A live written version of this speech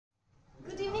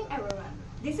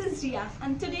this is Riya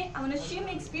and today I want to share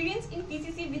my experience in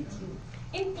PCC with you.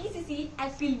 In PCC, I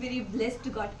feel very blessed to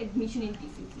got admission in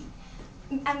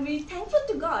PCC. I'm very thankful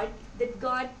to God that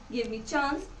God gave me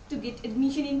chance to get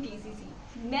admission in PCC.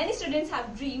 Many students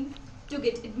have dreamed to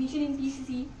get admission in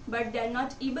PCC, but they are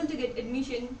not able to get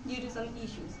admission due to some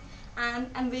issues.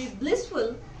 And I'm very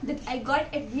blissful that I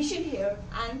got admission here,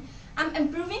 and I'm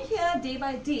improving here day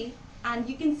by day. And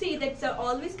you can see that sir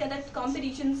always conduct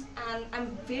competitions, and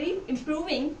I'm very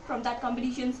improving from that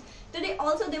competitions. Today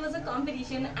also there was a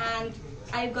competition and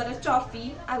I got a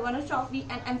trophy. I won a trophy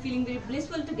and I'm feeling very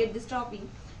blissful to get this trophy.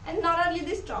 And not only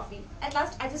this trophy, at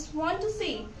last I just want to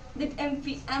say that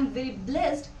I'm very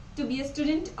blessed to be a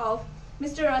student of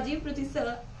Mr. Rajiv Pruthi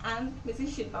sir and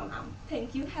Mrs. Shilpa ma'am.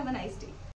 Thank you. Have a nice day.